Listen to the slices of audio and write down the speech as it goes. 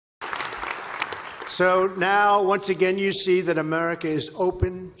So now, once again, you see that America is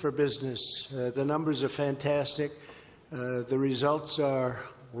open for business. The numbers are fantastic. The results are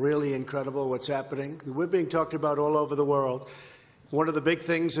really incredible, what's happening. We're being talked about all over the world. One of the big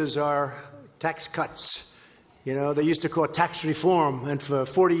things is our tax cuts. You know, they used to call it tax reform, and for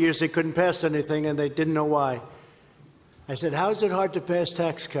 40 years they couldn't pass anything, and they didn't know why. I said, how is it hard to pass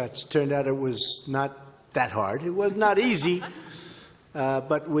tax cuts? Turned out it was not that hard. It was not easy,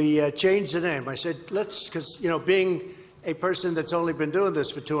 but we changed the name. I said, because, you know, being a person that's only been doing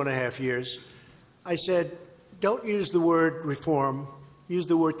this for 2.5 years, I said, don't use the word reform, use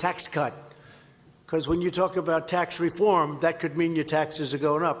the word tax cut. Because when you talk about tax reform, that could mean your taxes are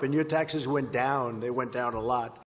going up, and your taxes went down. They went down a lot.